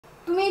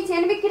তুমি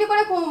চেন বিক্রি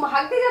করে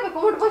ভাগতে যাবে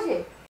কোমর বসে?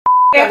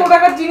 এত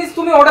টাকার জিনিস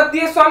তুমি অর্ডার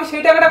দিয়েছো, আমি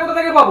সেই টাকাটা কোথা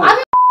থেকে পাবো?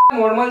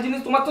 নরমাল জিনিস,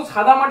 তোমার তো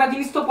সাদা মাটা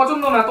জিনিস তো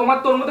পছন্দ না, তোমার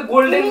তোর মধ্যে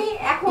গোল্ডেন,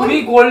 তুমি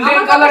গোল্ডেন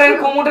কালারের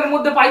কোমরের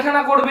মধ্যে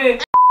পায়খানা করবে,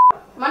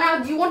 মানে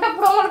জীবনটা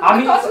পুরো আমার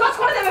তছনছ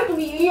করে দেবে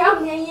তুমি।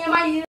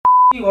 ইএমআই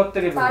কি ঘর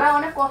থেকে তারা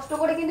অনেক কষ্ট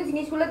করে কিন্তু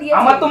জিনিসগুলো দিয়েছে।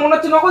 আমার তো মনে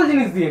হচ্ছে নকল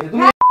জিনিস দিয়েছে।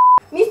 তুমি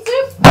মিস্ত্রি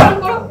বারণ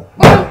করো,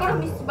 বারণ করো,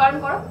 মিস্ত্রি বারণ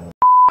করো।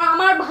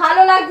 আমার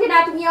ভালো লাগছে না,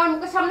 তুমি আমার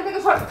মুখের সামনে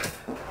থেকে সর।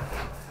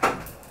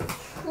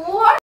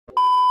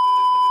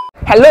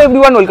 Hello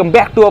everyone, welcome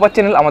back to our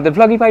channel, আমাদের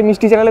ভ্লগিফাই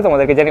মিষ্টি চ্যানেলে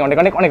তোমাদেরকে জানি অনেক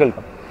অনেক অনেক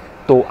ওয়েলকাম।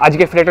 তো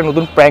আজকে ফের একটা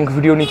নতুন প্র্যাঙ্ক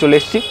ভিডিও নিয়ে চলে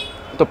এসেছি।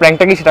 তো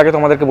প্র্যাঙ্কটা কি সেটাকে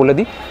তোমাদেরকে বলে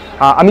দিই।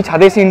 আমি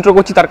ছাদে এসে ইন্ট্রো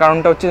করছি, তার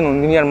কারণটা হচ্ছে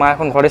নন্দিনী আর মা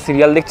এখন ঘরে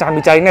সিরিয়াল দেখছে। আমি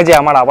চাই না যে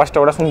আমার আওয়াজটা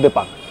ওরা শুনতে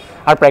পাক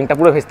আর প্র্যাঙ্কটা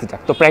পুরো ভেস্তে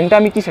যাক। তো প্র্যাঙ্কটা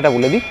আমি কি সেটা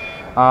বলে দিই।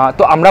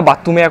 তো আমরা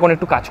বাথরুমে এখন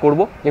একটু কাজ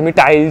করবো, এমনি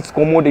টাইলস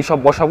কোমোড এইসব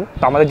বসাবো।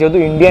 তো আমাদের যেহেতু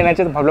ইন্ডিয়ান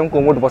আছে তো ভাবলাম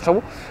কোমোড বসাবো।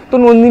 তো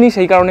নন্দিনী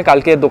সেই কারণে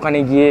কালকে দোকানে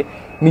গিয়ে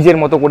নিজের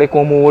মতো করে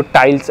কোমোড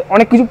টাইলস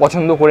অনেক কিছু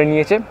পছন্দ করে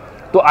নিয়েছে।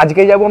 তো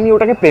আজকে যাবো আমি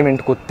ওটাকে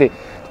পেমেন্ট করতে,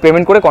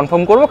 পেমেন্ট করে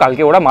কনফার্ম করবো,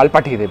 কালকে ওরা মাল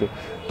পাঠিয়ে দেবে।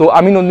 তো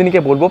আমি নন্দিনীকে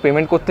বলবো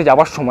পেমেন্ট করতে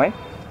যাওয়ার সময়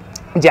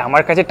যে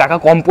আমার কাছে টাকা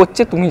কম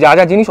পড়ছে, তুমি যা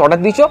যা জিনিস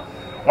অর্ডার দিচ্ছ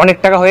অনেক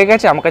টাকা হয়ে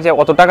গেছে, আমার কাছে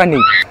অত টাকা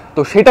নেই।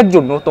 তো সেটার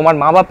জন্য তোমার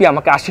মা বাপি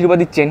আমাকে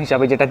আশীর্বাদী চেন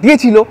হিসাবে যেটা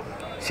দিয়েছিল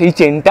সেই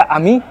চেনটা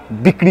আমি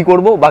বিক্রি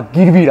করব বা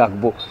গিরবি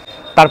রাখবো।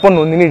 তারপর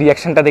নন্দিনীর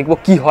রিয়াকশানটা দেখবো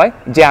কি হয়,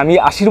 যে আমি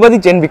আশীর্বাদী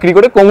চেন বিক্রি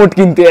করে কোমোড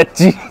কিনতে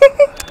যাচ্ছি।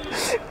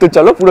 তো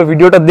চলো পুরো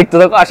ভিডিওটা দেখতে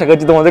থাকো, আশা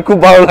করছি তোমাদের খুব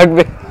ভালো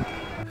লাগবে।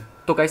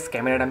 তো গাইস,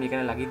 ক্যামেরাটা আমি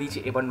এখানে লাগিয়ে দিয়েছি,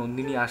 এবার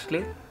নন্দিনী আসলে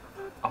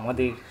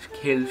আমাদের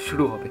খেল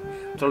শুরু হবে।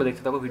 চলো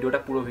দেখতে থাকো ভিডিওটা,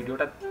 পুরো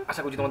ভিডিওটা,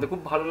 আশা করছি তোমাদের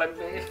খুব ভালো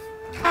লাগবে।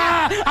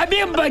 अभी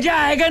मजा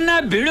आएगा ना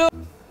भिड़ो।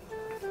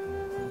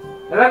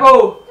 দেখো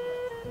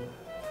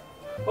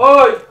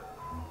ওই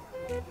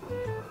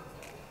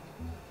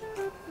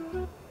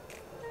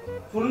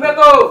শুনবে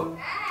তো,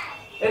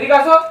 এদিকে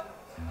আসো।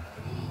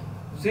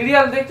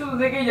 সিরিয়াল দেখছো তো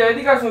দেখেই যাও,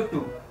 এদিকে আসো একটু।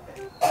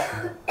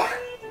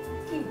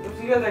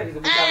 সিরিয়াল দেখিস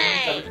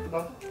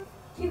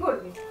কি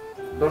করবে?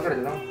 দরকার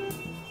আছে না,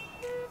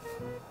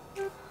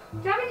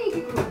 যাবে নি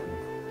কি করবে?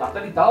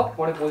 তাড়াতাড়ি দাও,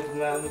 পরে বলছি।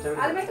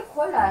 আলমারিটা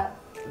খোলা।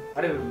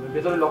 আরে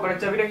ভেতরে লকারের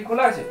চাবিটা কি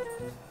খোলা আছে?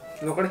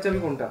 লকারের চাবি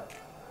কোনটা?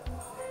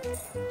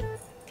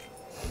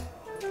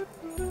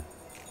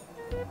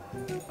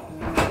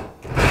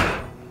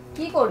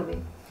 কি করবে?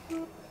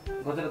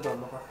 ভেতরে তো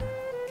লকার।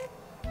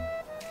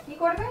 কি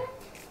করবে?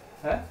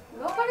 হ্যাঁ,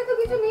 লকারে তো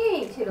কিছু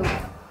নেই ছিল।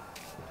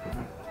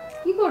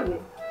 কি করবে?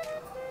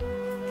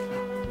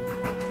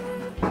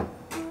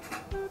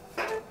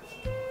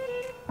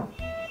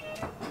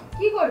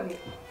 কি করবে?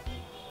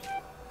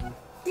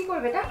 কি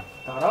করবে এটা?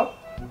 দাঁড়াও,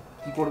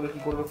 কি করবে কি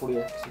করবে করে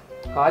যাচ্ছে,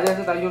 কাজ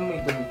আছে তাই জন্য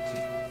ইচ্ছা দিচ্ছি।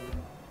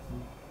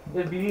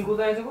 এর বিল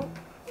কোথায় আছে গো?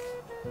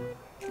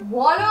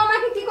 বলো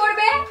আমাকে কি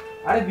করবে?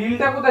 আরে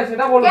বিলটা কোথায়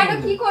সেটা বলো। কেন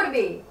কি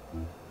করবে?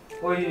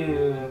 ওই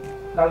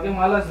কালকে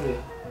মাল আসবে,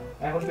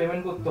 এখন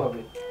পেমেন্ট করতে হবে।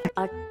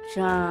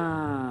 আচ্ছা,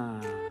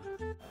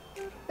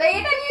 তো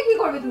এটা নিয়ে কি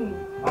করবে তুমি?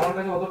 আমার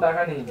কাছে অত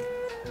টাকা নেই।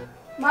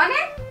 মানে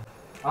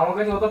আমার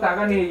কাছে অত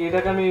টাকা নেই,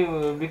 এটাকে আমি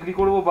বিক্রি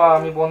করব বা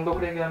আমি বন্ধক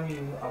রেখে আমি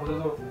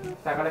আপাতত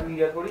টাকাটা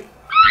ক্লিয়ার করি।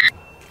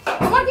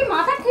 তোমার কি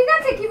মাথা ঠিক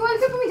আছে? কি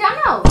বলছো তুমি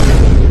জানো?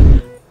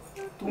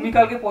 তুমি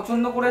কালকে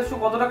পছন্দ করে এসছো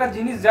কত টাকার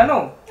জিনিস জানো?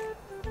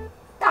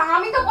 তা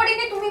আমি তো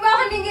করিনি, তুমি বা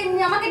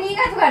আমাকে নিয়ে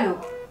গেছো কেন?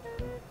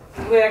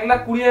 পুরো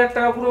 1,20,000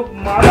 টাকা পুরো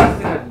মাল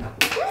আসছে নাকি?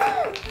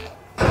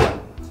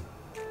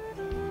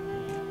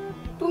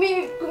 তুমি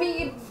তুমি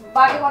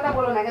বাজে কথা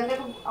বলো না, কেন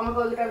দেখো আমাকে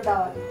ওইটা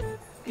দাও আগে।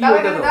 কি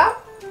ওইটা দাও?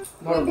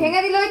 তুমি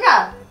ভেঙে দিলে ওইটা।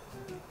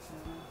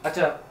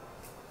 আচ্ছা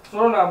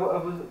শোনো না,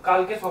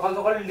 কালকে সকাল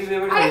সকাল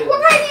ডেলিভারি। আরে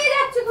কোথায় নিয়ে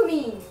যাচ্ছ তুমি?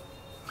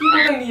 কি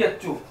কোথায় নিয়ে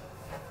যাচ্ছ?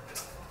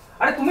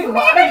 আরে তুমি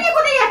এটা নিয়ে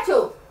কোথায় যাচ্ছ?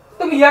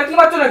 তুমি ইয়ার কি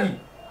মারছো নাকি?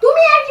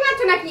 তুমি আর কি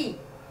মারছো নাকি?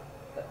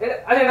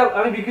 আরে এটা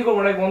আমি বিক্রি করব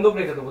না, বন্ধক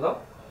রেখে দেবো। দাও।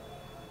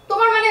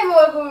 তোমার মানে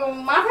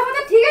মাথা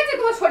মাথা ঠিক আছে?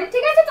 তোমার শরীর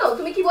ঠিক আছে তো?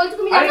 তুমি কি বলছো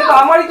তুমি জানো? আরে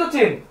এটা আমারই তো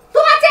চেন।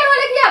 তোমার চেন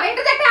হলে কি হবে?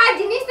 এটা তো একটা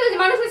জিনিস, তো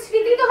মানুষের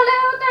স্মৃতি তো হলে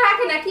তো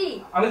রাখে নাকি?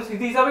 আমি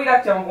স্মৃতি হিসাবেই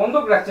রাখছি, আমার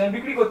বন্ধক রাখছি, আমি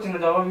বিক্রি করছি না।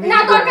 যাও, না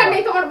দরকার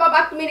নেই তোমার বাবা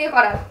তুমি নিয়ে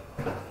করার।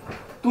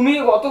 তুমি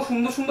অত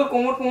সুন্দর সুন্দর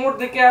কোমর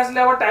দেখে আসলে,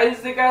 আবার টাইলস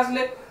দেখে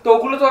আসলে, তো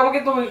ওগুলো তো আমাকে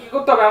তো কি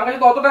করতে হবে, আমার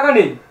কাছে তো অত টাকা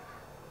নেই।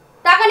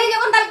 টাকা নেই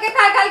যখন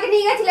কালকে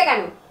নিয়ে গেছিলে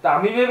কেন? তা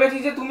আমি ভেবেছি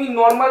যে তুমি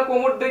নরমাল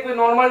কোমর দেখবে,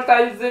 নরমাল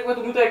টাইলস দেখবে,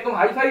 তুমি তো একদম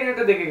হাই ফাই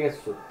রেটে দেখে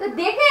গেছো। তো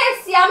দেখে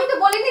এসেছি, আমি তো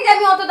বলিনি যে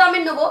আমি অত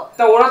দামের নেব।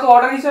 তা ওরা তো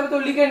অর্ডার হিসাবে তো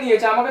লিখে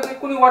নিয়েছে, আমাকে তো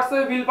এক্ষুনি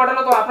হোয়াটসঅ্যাপে বিল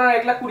পাঠালো, তো আপনার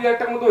 1,20,000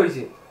 টাকার মতো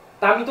হয়েছে।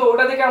 তা আমি তো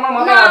ওটা দেখে আমার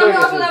মাথা আমি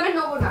অত দামের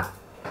নেব না,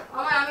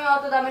 আমি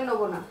অত দামের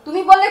নেব না।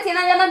 তুমি বললে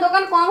চেনা জানা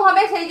দোকান কম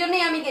হবে, সেই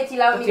জন্যই আমি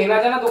গেছিলাম। চেনা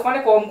জানা দোকানে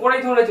কম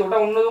করেই ধরেছে, ওটা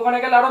অন্য দোকানে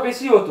গেলে আরো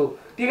বেশি হতো।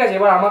 ঠিক আছে,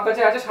 এবার আমার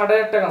কাছে আছে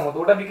 7,500 টাকার মতো,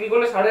 ওটা বিক্রি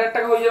করলে 7,500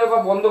 টাকা হয়ে যাবে, বা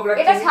বন্ধক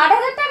রাখছি। এটা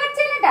 7,500 টাকার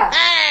চেন? এটা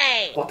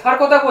কথার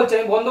কথা বলছি,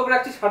 আমি বন্ধক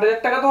রাখছি, 7,500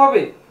 টাকা তো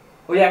হবে।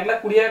 ওই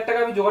 1,20,000 টাকা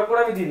আমি জোগাড় করে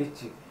আমি দিয়ে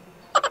দিচ্ছি।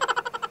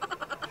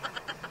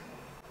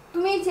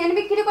 তুমি চেন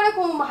বিক্রি করে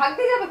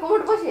ভাগতে যাবে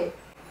কোমর বসে?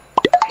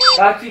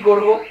 আর কি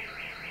করব,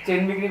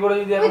 চেন বিক্রি করে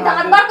যদি তুমি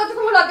দাঁত বার করতে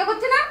তোমার লজ্জা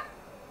করছে না?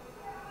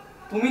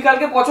 তুমি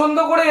কালকে পছন্দ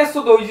করে এসছো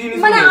তো ওই জিনিস,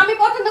 মানে আমি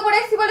পছন্দ করে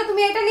এসেছি বলে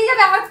তুমি এটা নিয়ে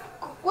যাবে? আর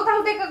কোথাও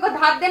থেকে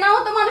ধার দেনাও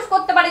তো মানুষ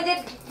করতে পারে, যে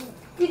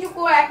কিছু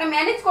একটা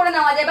ম্যানেজ করে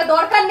নেওয়া যায়, বা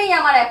দরকার নেই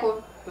আমার এখন,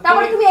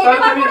 তারপরে তুমি এটা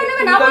বার করে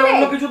নেবে না বলে?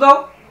 অন্য কিছু দাও,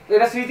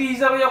 এটা স্মৃতি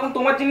হিসাবে যখন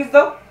তোমার জিনিস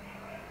দাও।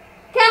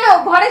 কেন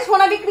ঘরে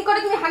সোনা বিক্রি করে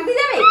তুমি হাঁকতে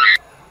যাবে?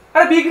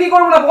 আরে বিক্রি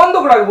করবো না,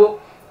 বন্ধক রাখবো।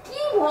 কি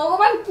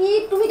ভগবান, কি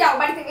তুমি যাও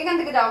বাড়ি থেকে, এখান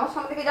থেকে যাও, আমার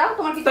সামনে থেকে যাও।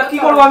 তোমার কিছু কি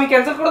করবো, আমি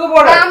ক্যান্সেল করে দেবো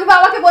অর্ডার? আমি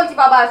বাবাকে বলছি,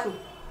 বাবা আসুক।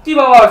 কি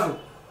বাবা আসুক?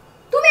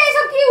 তুমি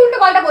এইসব কি উল্টো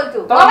পাল্টা বলছো?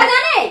 বাবা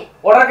জানে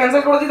অর্ডার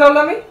ক্যান্সেল করে দিই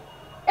তাহলে আমি?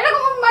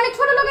 এরকম মানে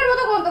ছোট লোকের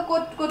মতো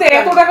করতে?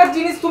 এত টাকার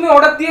জিনিস তুমি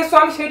অর্ডার দিয়েছো,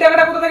 আমি সেই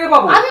টাকাটা কোথা থেকে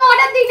পাবো? আমি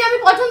অর্ডার দিইনি, আমি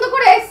পছন্দ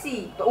করে এসেছি।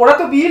 ওরা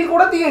তো বিল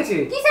করে দিয়েছে।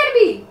 কিসের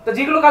বিল? তো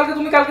যেগুলো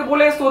তুমি কালকে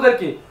বলে এসছো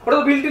ওদেরকে, ওরা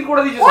তো বিল টিল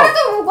করে দিয়েছে। ওরা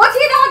তো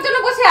গোছিয়ে দেওয়ার জন্য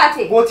বসে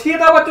আছে। গোছিয়ে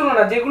দেওয়ার জন্য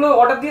না, যেগুলো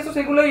অর্ডার দিয়েছো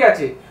সেগুলোই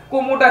আছে।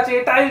 কোমোড আছে,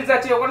 টাইলস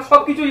আছে, ওখানে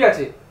সবকিছুই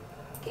আছে।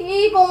 কি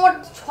কোমোড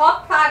সব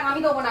থাক, আমি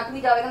দেবো না, তুমি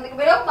যাও এখান থেকে,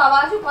 বেরো। বাবা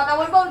আসুক, কথা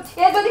বলবো,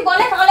 সে যদি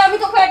বলে তাহলে আমি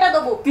তোকে এটা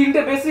দেবো।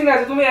 3টে বেসিন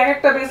আছে, তুমি এক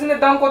একটা বেসিনের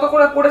দাম কত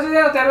করে পড়েছে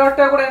জানো? 13,000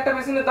 টাকা করে একটা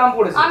বেসিনের দাম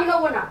পড়েছে। আমি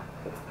নেবো না।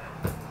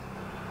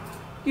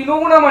 কি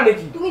নেবো না মানে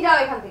কি? তুমি যাও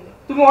এখান থেকে।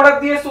 তুমি অর্ডার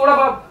দিয়েছো, ওরা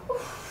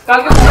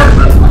কালকে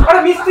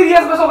আরে মিস্ত্রি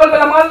আসবে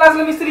সকালবেলা, মাল না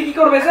আসলে মিস্ত্রি কি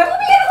করবে স্যার?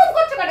 তুমি এরকম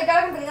করছো কেন? যাও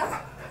এখান থেকে, যাও।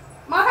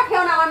 মাথা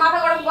খেও না আমার, মাথা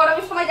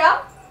গরমের সময় যাও।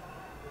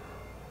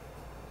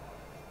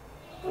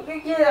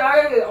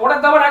 অর্ডার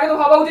দেওয়ার আগে তো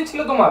ভাবা উচিত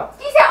ছিল তোমার।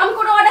 কিসে? আমি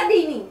কোনো অর্ডার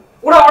দিইনি।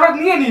 ওরা অর্ডার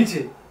নিয়ে নিয়েছে,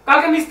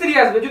 কালকে মিস্ত্রি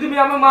আসবে, যদি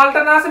আমার মালটা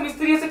না আসে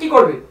মিস্ত্রি এসে কি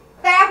করবে?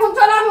 তা এখন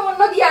চলো আমি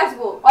অন্য দিয়ে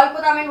আসবো অল্প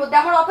দামের মধ্যে।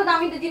 আমার অত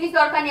দামি তো জিনিস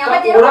দরকার নেই,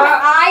 আমার যেরকম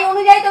আয়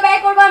অনুযায়ী তো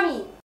ব্যয় করবো আমি।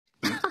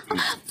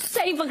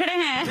 सही पकड़े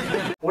हैं।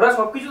 ওরা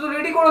সবকিছু তো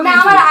রেডি করে না,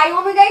 দিয়েছে। আমার আয়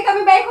অনুযায়ী তো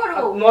আমি ব্যয় করব।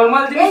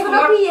 নরমাল জিনিস এইগুলো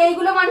কি,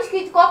 এইগুলো মানুষ কি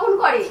কখন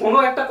করে? শোনো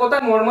একটা কথা,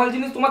 নরমাল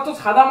জিনিস তোমার তো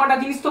সাদা মাটা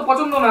জিনিস তো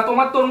পছন্দ না,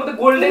 তোমার তোর মধ্যে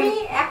গোল্ডেন,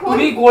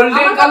 তুমি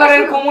গোল্ডেন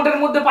কালারের কোমোডের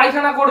মধ্যে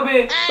পায়খানা করবে,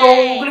 তো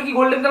ওগুলো কি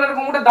গোল্ডেন কালারের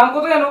কোমোডের দাম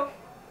কত জানো?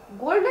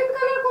 গোল্ডেন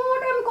কালার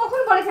কোমোড আমি কখন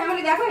বলেছি? আমি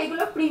বলি দেখো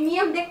এগুলো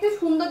প্রিমিয়াম দেখতে,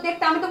 সুন্দর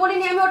দেখতে, আমি তো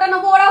বলিনি আমি ওটা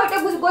নেবো। ওরা ওটা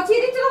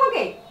গুছিয়ে দিচ্ছে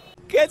তোমাকে।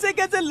 कैसे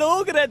कैसे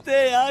लोग रहते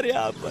हैं यार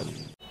यहाँ पर।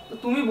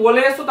 তুমি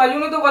বলে এসো তাই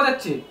জন্যই তো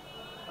বাজাচ্ছি।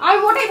 আমি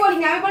মোটেই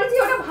বলিনি, আমি বলেছি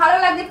ওটা ভালো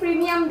লাগছে,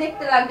 প্রিমিয়াম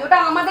দেখতে লাগছে, ওটা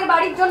আমাদের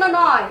বাড়ির জন্য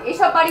নয়,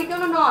 এসব বাড়ির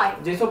জন্য নয়।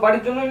 যেসব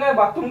বাড়ির জন্যই নয়,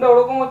 বাথরুমটা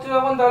ওরকম হচ্ছে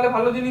যখন, তাহলে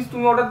ভালো জিনিস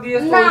তুমি অর্ডার দিয়ে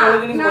এসো, ভালো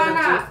জিনিস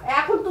বাজাচ্ছি।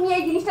 এখন তুমি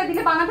এই জিনিসটা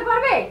দিলে বানাতে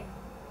পারবে?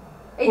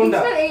 এই কোনটা?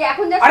 জিনিসটা এই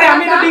এখন যা আরে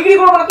আমি তো ডিগ্রি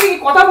করব না, তুমি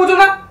কথা বুঝো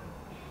না।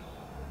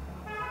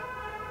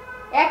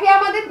 একে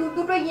আমাদের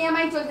দুটো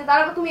ইএমআই চলছে,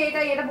 তারপর তুমি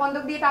এটা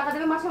বন্ধক দিয়ে টাকা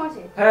দেবে মাসে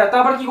মাসে। হ্যাঁ,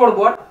 তারপর কি করব?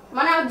 আর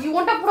মানে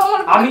জীবনটা পুরো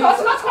আমার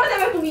তছনছ করে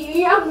দেবে তুমি।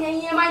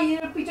 ইএমআই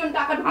এর পিছন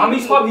টাকা ঢুকিয়ে আমি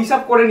সব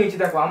হিসাব করে নিয়েছি,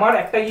 দেখো আমার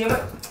একটা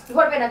ইএমআই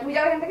ধরবে না, তুমি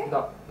যাও এখান থেকে।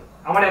 দাও,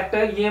 আমার একটা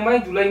ইএমআই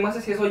জুলাই মাসে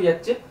শেষ হয়ে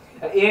যাচ্ছে,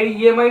 এর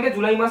ইএমআইটা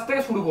জুলাই মাস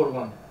থেকে শুরু করব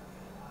আমি।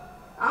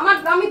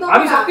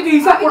 আমি সবকিছু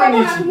হিসাব করে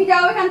নিয়েছি। তুমি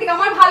যাও এখান থেকে,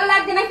 আমার ভালো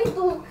লাগছে না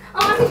কিন্তু,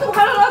 আমার কিন্তু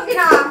ভালো লাগছে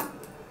না।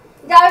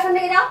 যাও এখান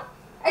থেকে, যাও।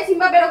 এই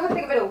সিম্বা বেরো, ঘর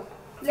থেকে বেরো,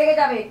 লেগে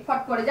যাবে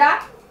ফট করে, যা।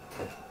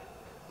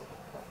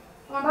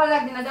 আমার ভালো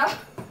লাগছে না, যাও।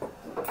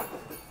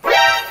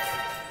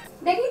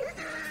 দেখি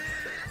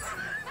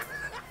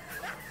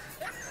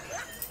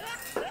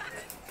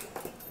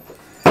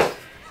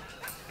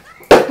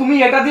তুমি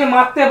এটা দিয়ে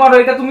মারতে পারো,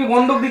 এটা তুমি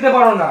বন্ধক দিতে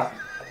পারো না।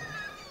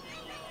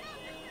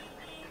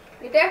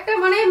 এটা একটা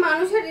মানে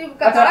মানুষের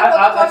যারা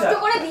কত কষ্ট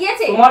করে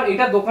দিয়েছে। তোমার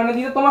এটা দোকানে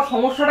দিতে তোমার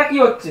সমস্যাটা কি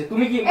হচ্ছে?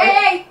 তুমি কি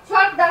এই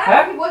সর দাঁড়া,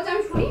 কি বলছ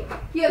আমি শুনি।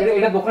 কি হচ্ছে?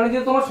 এটা দোকানে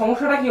দিতে তোমার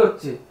সমস্যাটা কি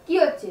হচ্ছে? কি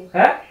হচ্ছে?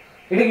 হ্যাঁ,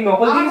 এটা কি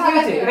নকল জিনিস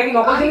দিয়েছে? এটা কি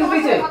নকল জিনিস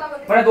দিয়েছে?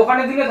 মানে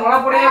দোকানে দিলে ধরা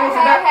পড়ে যাবে,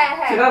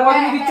 সেটা ভয়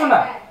তুমি দিচ্ছ না?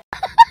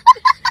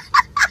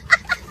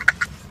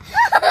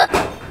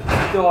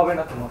 দিতে হবে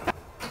না তোমার।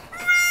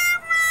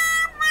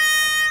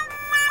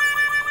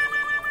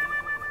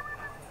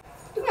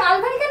 তুমি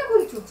আলমারি কেন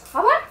খুলছো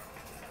আবার?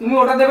 তুমি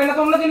ওটা দেবে না,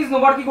 তোমরা জিনিস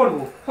নেবার কি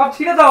করবো? সব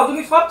ছিঁড়ে দাও,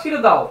 তুমি সব ছিঁড়ে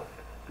দাও।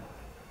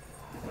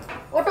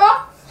 ওটো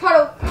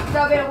ছাড়ো,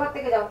 যাও, বেরো, ঘর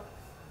থেকে যাও।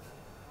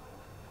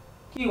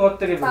 কি ঘর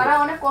থেকে বেরো? তারা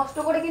অনেক কষ্ট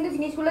করে কিন্তু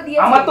জিনিসগুলো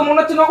দিয়েছে। আমার তো মনে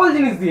হচ্ছে নকল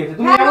জিনিস দিয়েছে।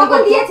 তুমি হ্যাঁ, এমন নকল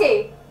করছো। দিয়েছে,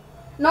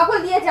 নকল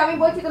দিয়েছে, আমি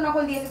বলছি তো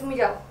নকল দিয়েছে, তুমি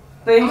যাও।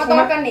 তো এই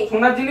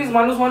সোনার জিনিস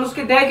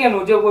মানুষকে দেয় কেন?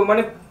 যে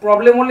মানে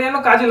প্রবলেম হলে যেন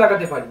কাজে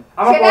লাগাতে পারি।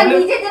 আমার সেটা প্রবলেম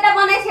নিজে যেটা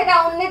বানায় সেটা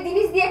অন্যের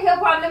জিনিস দিয়ে কেউ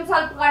প্রবলেম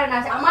সলভ করে না।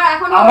 আমার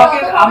এখন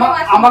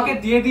আমাকে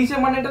দিয়ে দিয়েছে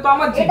মানে এটা তো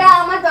আমার জিনিস। এটা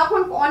আমার যখন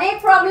অনেক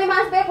প্রবলেম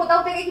আসবে,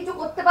 কোথাও থেকে কিছু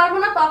করতে পারবো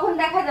না, তখন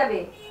দেখা যাবে,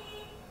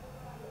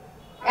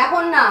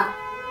 এখন না।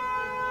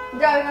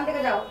 যাও এখান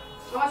থেকে, যাও।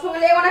 আমার সঙ্গে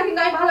লেগো না কিন্তু,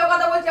 আমি ভালো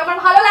কথা বলছি, আমার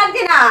ভালো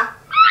লাগছে না।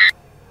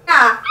 না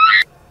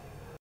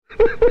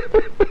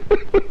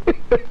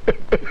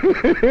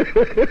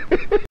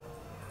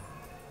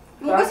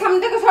মুখের সামনে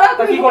থেকে সরাও।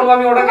 কি করব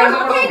আমি? ওটা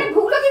ক্যান্সেল করব। এটা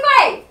ঢুকলো কি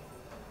করে?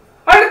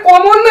 আরে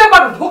কমন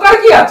ব্যাপার, ঢোকার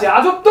কি আছে?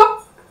 আজব তো।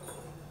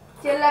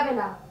 চেল্লাবে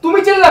না। তুমি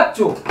চেল্লাচ্ছ।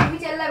 তুমি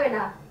চেল্লাবে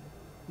না।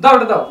 দাও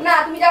এটা দাও। না,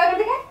 তুমি যাও এখান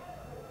থেকে।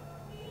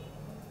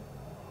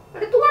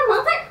 আরে তোমার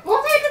মাথায়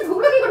এটা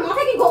ঢুকলো কি করে?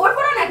 মাথায় কি গোবর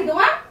পড়া নাকি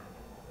তোমার?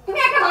 তুমি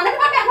একটা বানাতে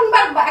পারবে?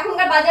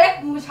 এখনকার বাজারে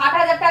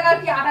 60,000 টাকা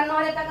কি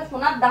 58,000 টাকা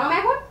সোনার দাম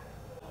এখন।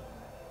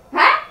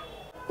 হ্যাঁ,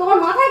 তোমার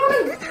মাথায় কোনো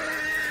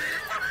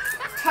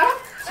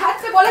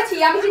ছাড়তে বলেছি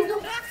আমি কিন্তু।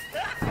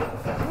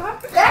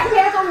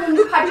 তোর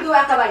মুন্ডু ফাটিয়ে দেবো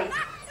একেবারে।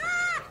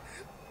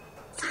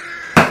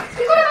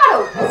 কি করে মারো?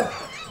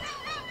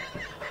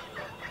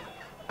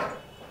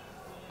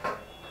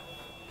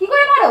 কি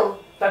করে মারো?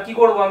 তা কি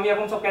করবো আমি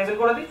এখন সব ক্যান্সেল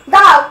করে দিই?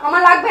 দাও,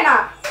 আমার লাগবে না,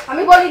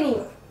 আমি বলিনি।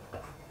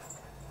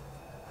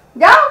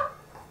 যাও।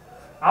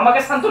 আমাকে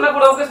শান্ত না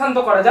করে ওকে শান্ত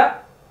করা, যা।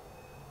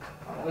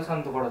 আমাকে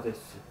শান্ত করাতে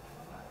এসেছি।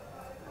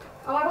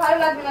 আমার ভালো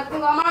লাগছে না,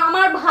 তুমি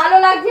আমার ভালো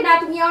লাগছে না,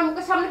 তুমি আমার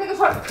মুখের সামনে থেকে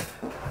সর।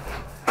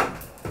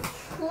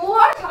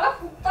 ওর শালা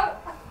কুত্তা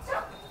বাচ্চা।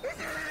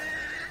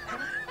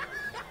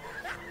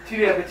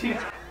 ছিড়ে যাবে, ছিড়ে।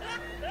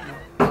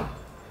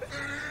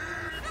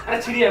 আরে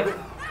ছিড়ে যাবে।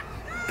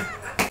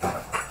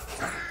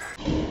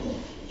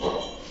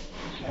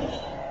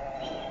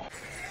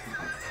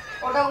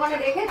 ওটা ওখানে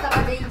রেখে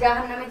তারপর এই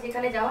জাহান্নামে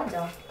যেখানে যাওয়া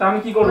যাও। তা আমি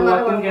কি করব?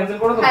 বাথরুম ক্যান্সেল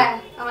করে দেব? হ্যাঁ,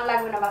 আমার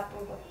লাগবে না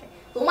বাথরুম করতে।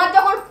 তোমার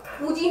যখন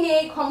পুঁজি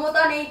নেই,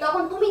 ক্ষমতা নেই,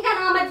 তখন তুমি কেন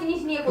আমার জিনিস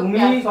নিয়ে করতে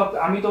তুমি সব,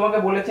 আমি তোমাকে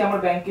বলেছি আমার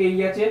ব্যাংকে এই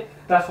আছে,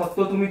 তা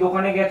সত্ত্বেও তুমি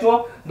দোকানে গেছো,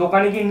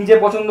 দোকানে গিয়ে নিজে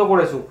পছন্দ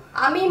করেছো।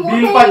 আমি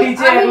বিল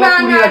পাঠিয়েছে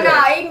 1,20,000। না,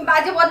 এই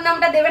বাজে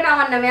বদনামটা দেবে না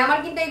আমার নামে, আমার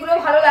কিন্তু এগুলো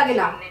ভালো লাগে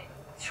না।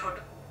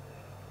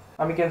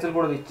 আমি ক্যান্সেল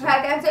করে দিচ্ছি।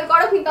 হ্যাঁ, ক্যান্সেল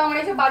করো, কিন্তু আমার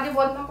এসব বাজে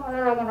বদনাম ভালো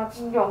লাগে না।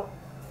 যাও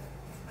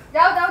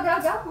যাও যাও যাও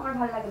যাও, আমার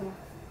ভালো লাগে না,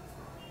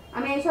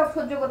 আমি এইসব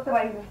সহ্য করতে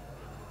পারি না।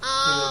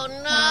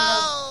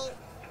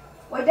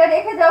 ওইটা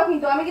রেখে যাও,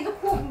 কিন্তু আমি কিন্তু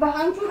খুব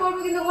ভাঙচুর করবো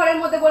কিন্তু ঘরের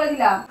মধ্যে, বলে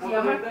দিলাম।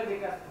 আমার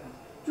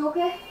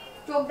চোখে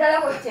চোখ জ্বালা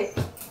করছে।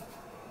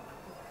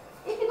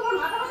 এই কি তোমার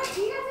মাথা ব্যথা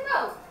ঠিক আছে তো?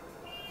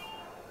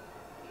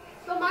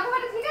 তোর মাথা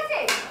ব্যথা ঠিক আছে?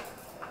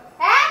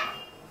 হ্যাঁ,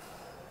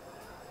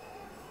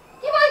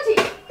 কি বলছি?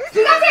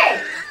 ঠিক আছে?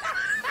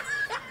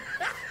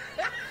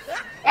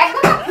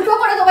 একদম ফুটো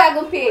করে দেবো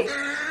একদম পেট।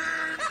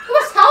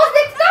 তোমার সাহস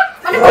দেখছো?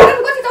 মানে ফোন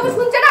করছি তবে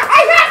শুনছে না।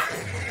 এই না,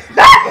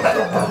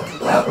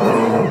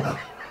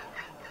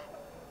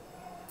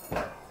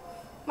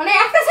 মানে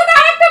একটার সাথে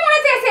আরেকটা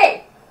মরেছে এসে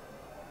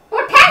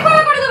তোমার ঠ্যাং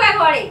ভাঙা করে দেবো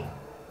একবারে।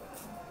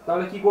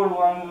 তাহলে কি করব?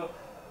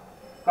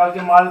 কালকে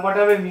মাল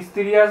পাঠাবে,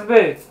 মিস্ত্রি আসবে।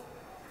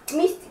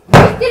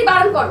 মিস্ত্রি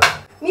বারণ করো,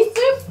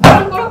 মিস্ত্রি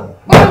বারণ করো,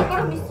 বারণ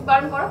করো, মিস্ত্রি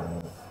বারণ করো,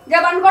 যা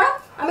বারণ করো।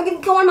 আমি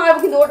কিন্তু তোমার মারবো,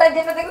 কিন্তু ওটা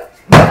যেটা দেখবে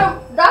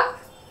দাও,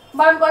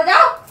 বারণ করে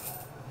যাও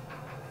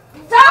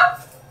যাও।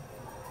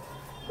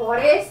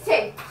 ঘরে এসছে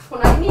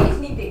সোনার জিনিস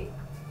নিতে,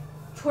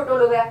 ছোট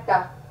লোক একটা।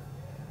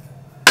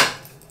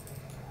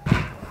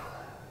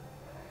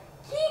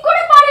 কি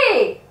করে পারে?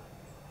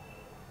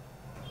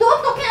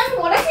 তোকে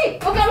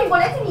আমি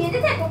বলেছি নিয়ে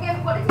যেতে, তোকে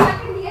আমি বলেছি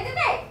তাকে নিয়ে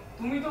যেতে।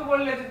 তুমি তো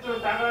বললে যে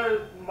টাকার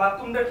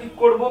বাথরুমটা ঠিক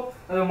করব,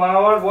 মা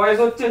বাবার বয়স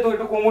হচ্ছে তো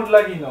একটু কোমোড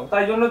লাগিয়ে নাও,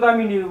 তাই জন্য তো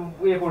আমি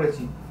ইয়ে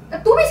করেছি।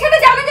 তুমি সেটা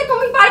জানো যে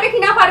তুমি পারবে কি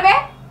না পারবে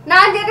না,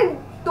 যে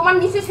তোমার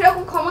নিশ্চয়ই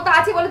সেরকম ক্ষমতা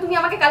আছে বলে তুমি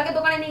আমাকে কালকে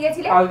দোকানে নিয়ে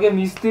গেছিলে। কালকে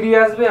মিস্ত্রি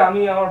আসবে,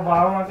 আমি আমার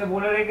বাবা মাকে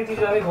বলে রেখেছি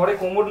যে আমি ঘরে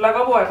কোমোড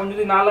লাগাবো, এখন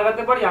যদি না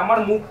লাগাতে পারি আমার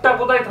মুখটা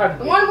কোথায়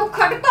থাকবে? তোমার মুখ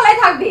খাটের তলায়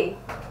থাকবে।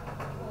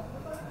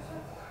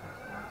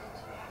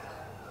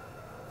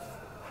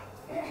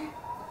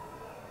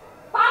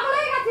 পাগল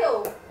হয়ে গেছে ও।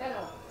 কেন?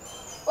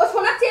 ও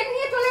সোনার চেন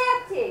নিয়ে চলে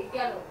যাচ্ছে।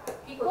 কেন?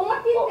 কি কোমর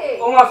কিনতে?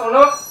 ও মা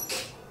শোনো,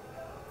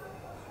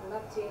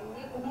 সোনার চেন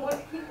দিয়ে কোমর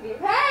কিনবে?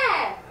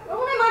 হ্যাঁ, ওর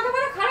মনে মাথা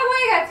পুরো খারাপ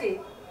হয়ে গেছে,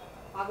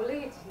 পাগল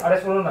হয়ে গেছে। আরে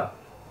শোনো না,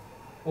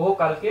 ও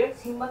কালকে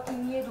সিম্বা কি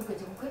নিয়ে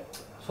ঢুকেছে মুখে।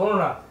 শোনো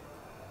না,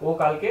 ও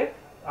কালকে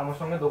আমার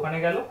সঙ্গে দোকানে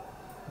গেল,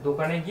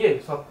 দোকানে গিয়ে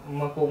সব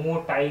কোমোড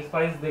টাইলস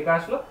ফাইলস দেখে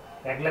আসলো।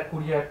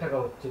 1,20,000 টাকা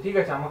হচ্ছে, ঠিক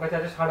আছে, আমার কাছে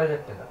আছে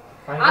 60,000 টাকা।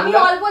 আমি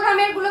অল্প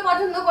দামের গুলো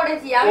পছন্দ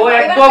করেছি। ও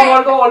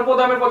একদম অল্প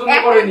দামের পছন্দ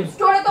করেনি,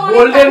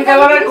 গোল্ডেন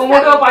কালারের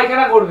কোমোডও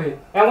পায়খানা করবে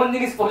এমন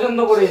জিনিস পছন্দ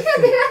করে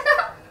এসেছে।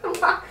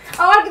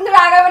 আমার কিন্তু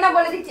রাগাবে না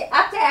বলে দিচ্ছি।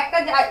 আচ্ছা,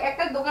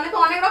 একটা দোকানে তো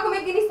অনেক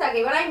রকমের জিনিস থাকে,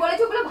 এবার আমি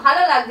বলেছি ওগুলো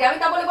ভালো লাগছে, আমি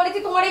তা বলে বলেছি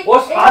তোমার এই ও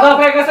সাদা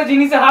ফ্যাকাসে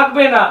জিনিসে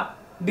হাঁকবে না,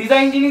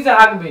 ডিজাইন জিনিসে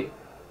হাঁকবে।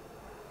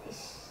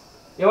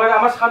 এবার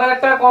আমার 60,000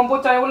 টাকা কম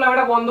পড়ছে, আমি বললাম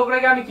এটা বন্ধ করে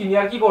আমি কিনি,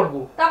 আর কি করব?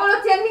 তা বলো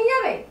চেন নিয়ে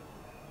যাবে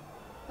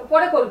তো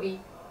পরে করবি,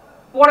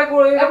 পরে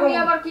করে এরকম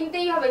আবার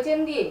কিনতেই হবে চেন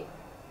দিয়ে,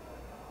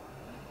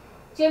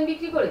 চেন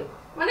বিক্রি করে।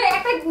 মানে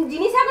একটা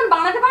জিনিস এখন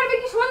বানাতে পারবে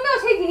কি সন্দেহ,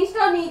 সেই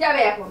জিনিসটাও নিয়ে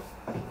যাবে এখন।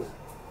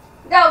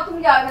 যাও তুমি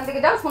যাও, এখান থেকে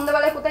যাও,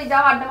 সন্ধ্যাবেলায় কোথায়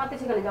যাও আড্ডা মারতে,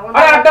 সেখানে যাও।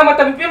 আরে আড্ডা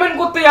মারতে আমি পেমেন্ট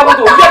করতে যাব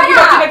তো, কি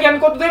করছি নাকি? আমি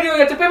কত দেরি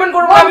হয়ে যাচ্ছে, পেমেন্ট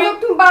করব আমি।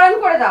 তুমি বারণ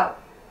করে দাও,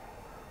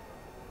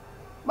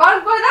 বারণ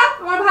করে দাও,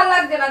 আমার ভালো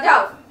লাগছে না,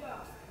 যাও।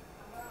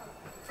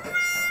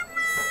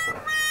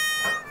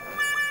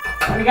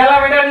 আমি গেলাম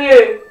এটা নিয়ে,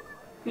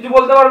 কিছু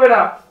বলতে পারবে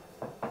না।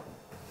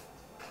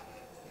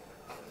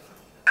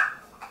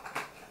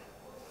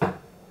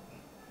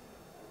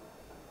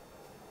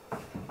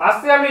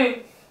 আসছি আমি।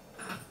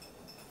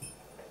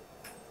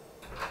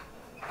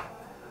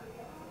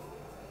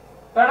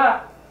 টাটা।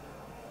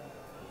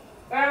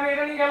 আমি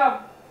এটা নিয়ে গেলাম।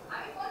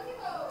 আমি বলছি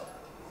তো,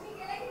 তুমি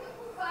গেলে কিন্তু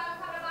খুব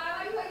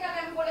বাড়াবাড়ি হয়ে যাবে,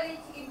 আমি বলে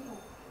দিচ্ছি কিন্তু।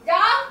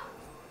 যাও,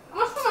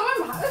 আমার শোনো, আমার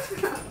ভালো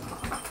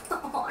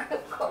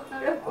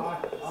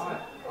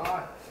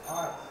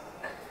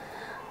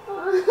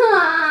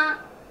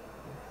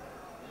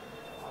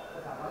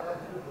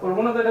করবো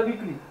না তো এটা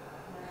বিক্রি।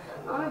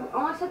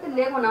 আমার সাথে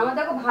লেগো না, আমার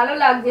দেখো ভালো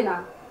লাগছে না।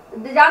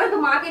 জানো তো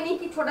মাকে নিয়ে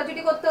কি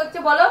ছোটাছুটি করতে হচ্ছে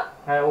বলো?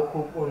 হ্যাঁ, ও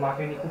খুব ওর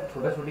মাকে নিয়ে খুব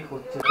ছোটাছুটি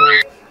করছে। তো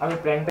আমি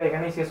প্র্যাঙ্কটা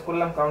এখানেই শেষ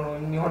করলাম, কারণ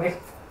এমনি অনেক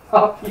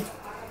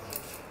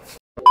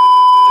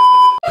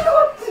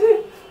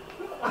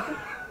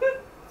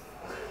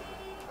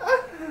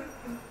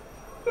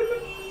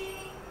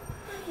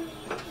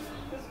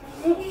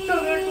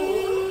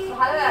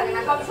ভালো লাগে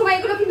না সবসময়,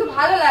 এগুলো কিন্তু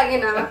ভালো লাগে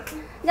না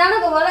জানো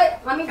তো বলো।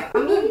 আমি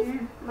আমি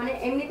মানে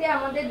এমনিতে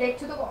আমাদের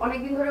দেখছো তো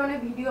অনেকদিন ধরে অনেক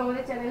ভিডিও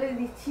আমাদের চ্যানেলে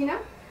দিচ্ছি না।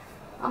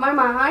 আমার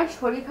মার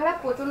শরীর খারাপ,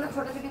 প্রচন্ড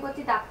ছোটাছুটি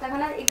করছি,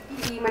 ডাক্তারখানার একটি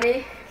মানে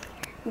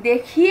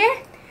দেখিয়ে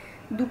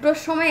 2টোর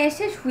সময়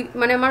এসে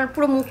মানে আমার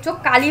পুরো মুখ চোখ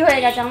কালি হয়ে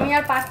গেছে, আমি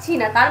আর পাচ্ছি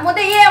না। তার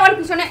মধ্যে আমার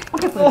পিছনে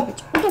উঠে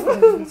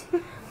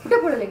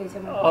পড়ে লেগেছে।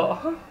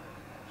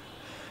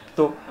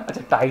 তো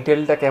আচ্ছা,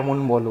 টাইটেলটা কেমন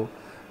বলো?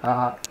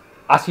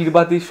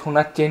 আশীর্বাদী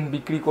সোনার চেন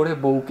বিক্রি করে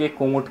বউকে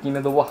কোমর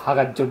কিনে দেবো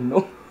হাগার জন্য।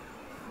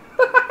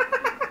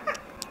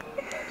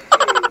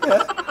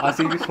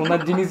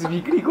 সোনার জিনিস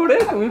বিক্রি করে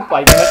তুমি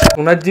পায়খানা,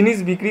 সোনার জিনিস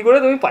বিক্রি করে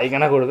তুমি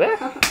পায়খানা করবে।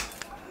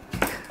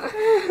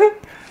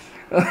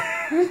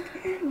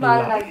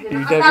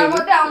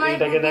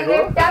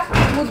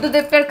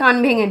 বুদ্ধদেবটার কান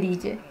ভেঙে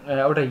দিয়েছে।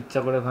 ওটা ইচ্ছা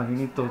করে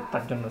ভাঙিনি তো,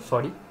 তার জন্য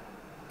সরি।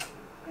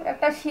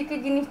 একটা শীতের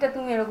জিনিসটা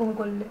তুমি এরকম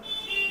করলে।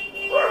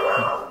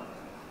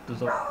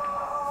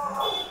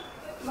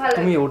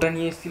 তুমি ওটা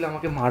নিয়ে এসেছিলে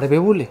আমাকে মারবে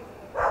বলে।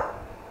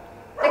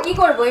 তা কি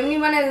করবো, এমনি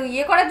মানে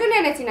ইয়ে করার জন্য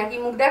এনেছি নাকি,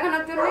 মুখ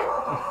দেখানোর জন্য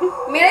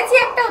মেরেছি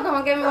একটাও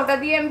তোমাকে আমি, ওটা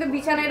দিয়ে আমি তো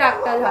বিছানায়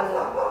রাখতে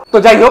ঝাড়লাম। তো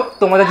যাই হোক,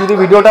 তোমাদের যদি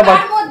ভিডিওটা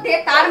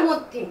তার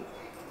মধ্যে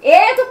এ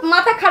তো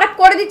মাথা খারাপ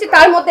করে দিচ্ছে,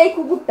 তার মধ্যে এই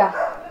কুকুরটা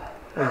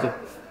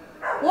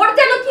ওর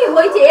যেন কি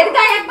হয়েছে, এর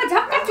গায়ে একবার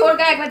ঝাপকাচ্ছে, ওর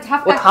গায়ে একবার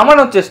ঝাপকাচ্ছে। ও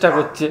থামানোর চেষ্টা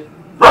করছে।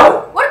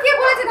 ওর কে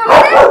বলেছে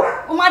থামাতে?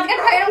 ও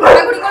মাঝখানে থাকে এরকম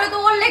ঘোরাঘুরি করলে তো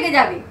ওর লেগে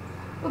যাবে।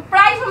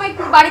 প্রায় সময়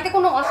বাড়িতে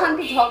কোনো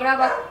অশান্তি ঝগড়া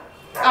বা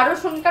কারোর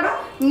সঙ্গে কারো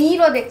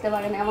মিলও দেখতে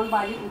পারে না এমন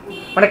বাড়ি,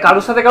 মানে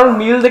কারোর সাথে কারোর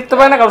মিল দেখতে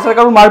পারে না, কারোর সাথে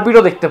কারোর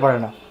মারপিটও দেখতে পারে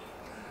না।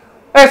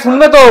 এই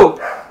শুনবে তো,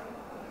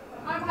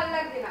 আমার ভালো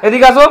লাগছে না,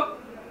 এদিকে আসো।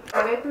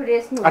 আমি একটু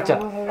রেস্ট নেব। আচ্ছা,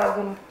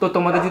 তো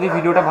তোমাদের যদি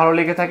ভিডিওটা ভালো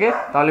লেগে থাকে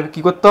তাহলে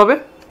কি করতে হবে?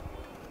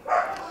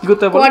 কি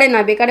করতে হবে? করে না,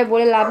 বেকারে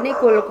বলে লাভ নেই,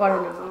 করে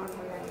না।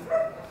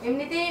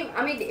 এমনিতেই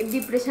আমি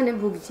ডিপ্রেশনে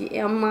ভুগছি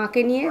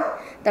মাকে নিয়ে,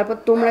 তারপর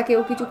তোমরা কেউ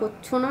কিছু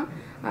করছো না,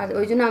 আর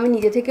ওই জন্য আমি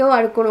নিজে থেকেও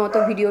আর কোনো অত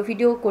ভিডিও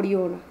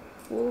করিও না।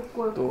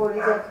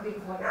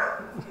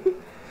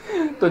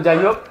 তো যাই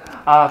হোক,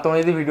 তোমার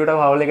যদি ভিডিওটা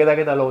ভালো লেগে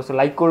থাকে তাহলে অবশ্যই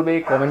লাইক করবে,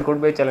 কমেন্ট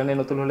করবে, চ্যানেলে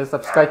নতুন হলে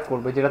সাবস্ক্রাইব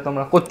করবে, যেটা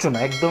তোমরা করছো না,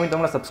 একদমই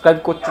তোমরা সাবস্ক্রাইব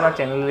করছো না।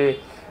 চ্যানেলে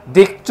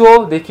দেখছো,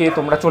 দেখে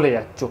তোমরা চলে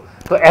যাচ্ছ।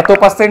 তো এত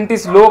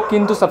পার্সেন্টেজ লোক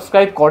কিন্তু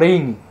সাবস্ক্রাইব করেই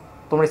নি,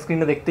 তোমরা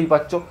স্ক্রিনে দেখতেই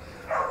পাচ্ছ।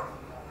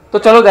 তো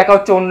চলো, দেখা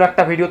হচ্ছে অন্য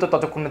একটা ভিডিও। তো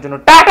ততক্ষণের জন্য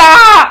টাটা।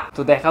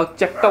 তো দেখা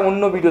হচ্ছে একটা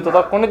অন্য ভিডিও,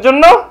 ততক্ষণের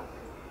জন্য